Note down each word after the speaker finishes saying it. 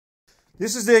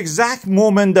This is the exact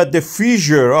moment that the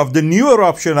fissure of the new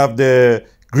eruption of the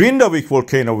Grindavik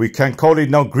volcano, we can call it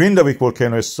now Grindavik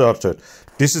volcano, is started.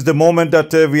 This is the moment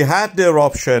that we had the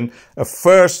eruption, a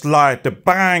first light, the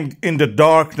bang in the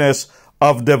darkness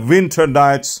of the winter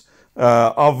nights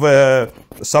of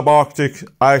subarctic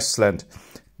Iceland.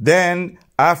 Then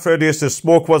after this, the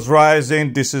smoke was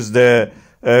rising. This is the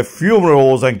fume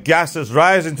rolls and gases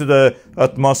rising to the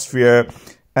atmosphere.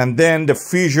 And then the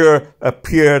fissure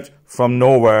appeared from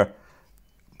nowhere.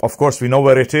 Of course, we know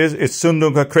where it is. It's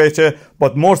Sundhnúka crater,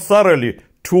 but more thoroughly,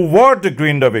 toward the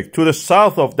Grindavik, to the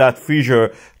south of that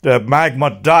fissure, the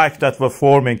magma dike that was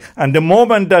forming. And the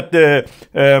moment that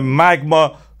the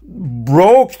magma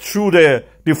broke through the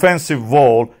defensive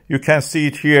wall, you can see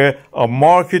it here. I'll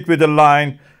mark it with a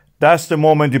line. That's the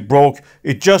moment it broke.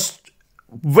 It just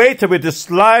waited with the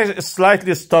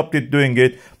slightly stopped it doing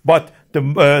it, but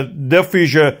the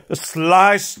fissure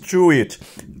sliced through it.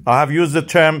 I have used the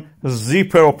term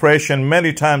zipper operation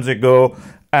many times ago,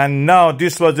 and now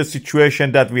this was the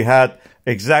situation that we had,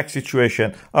 exact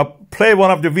situation. I'll play one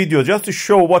of the videos just to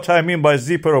show what I mean by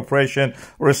zipper operation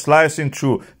or slicing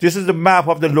through. This is the map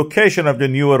of the location of the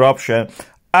new eruption.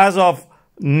 As of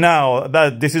now,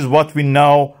 this is what we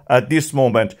know at this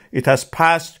moment. It has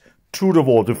passed through the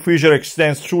wall. The fissure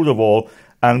extends through the wall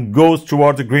and goes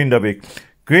toward the Grindavik.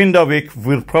 Grindavik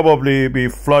will probably be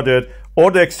flooded,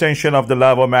 or the extension of the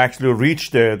lava may actually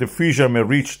reach there. The fissure may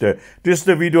reach there. This is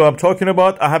the video I'm talking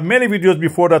about. I have many videos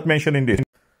before that mentioning this.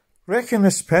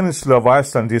 Reykjanes Peninsula of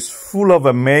Iceland is full of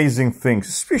amazing things,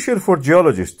 especially for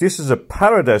geologists. This is a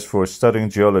paradise for studying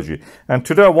geology. And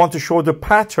today I want to show the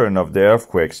pattern of the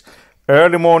earthquakes.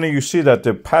 Early morning, you see that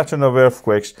the pattern of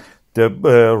earthquakes, the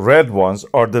red ones,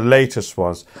 are the latest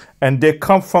ones. And they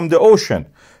come from the ocean,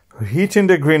 hitting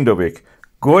the Grindavik,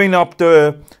 going up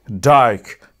the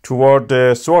dike toward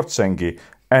the Svartsengi,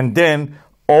 and then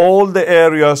all the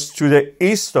areas to the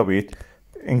east of it,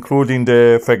 including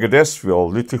the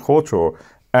Fagradalsfjall, Little Kotor,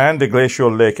 and the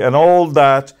glacial lake, and all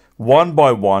that, one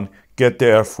by one, get the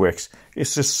earthquakes.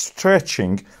 It's a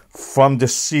stretching from the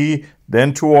sea,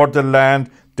 then toward the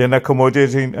land, then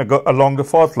accommodating along the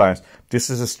fault lines. This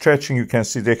is a stretching. You can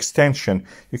see the extension.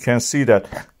 You can see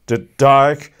that the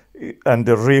dike and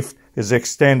the rift is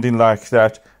extending like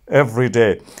that every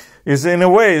day. Is in a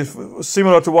way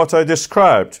similar to what I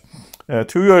described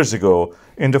 2 years ago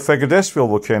in the Fagradalsfjall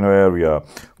volcano area,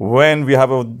 when we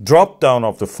have a drop down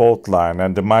of the fault line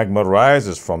and the magma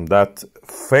rises from that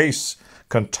face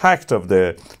contact of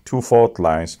the two fault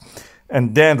lines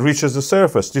and then reaches the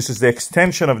surface. This is the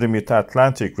extension of the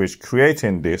Mid-Atlantic ridge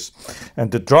creating this.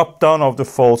 And the drop down of the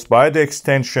faults by the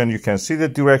extension, you can see the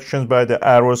directions by the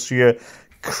arrows here,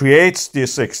 creates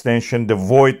this extension, the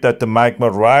void that the magma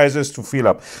rises to fill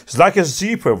up. It's like a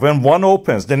zipper. When one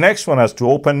opens, the next one has to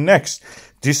open next.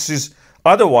 This is,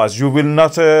 otherwise you will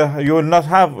not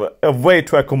have a way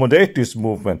to accommodate this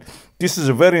movement. This is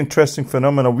a very interesting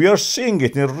phenomenon. We are seeing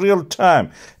it in real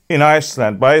time in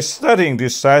Iceland by studying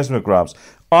these seismograms.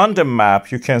 On the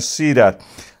map, you can see that.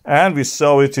 And we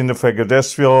saw it in the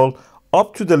Fagradalsfjall,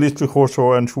 up to the Little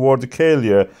Kotor and toward the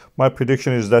Kalia. My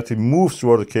prediction is that it moves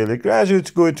toward the Kalia, gradually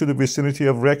to go into the vicinity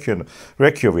of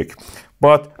Reykjavik.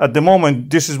 But at the moment,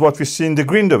 this is what we see in the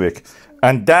Grindavik.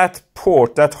 And that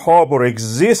port, that harbor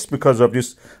exists because of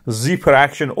this zipper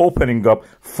action opening up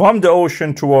from the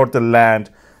ocean toward the land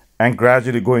and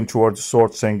gradually going toward the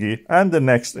Svartsengi and the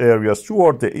next areas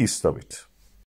toward the east of it.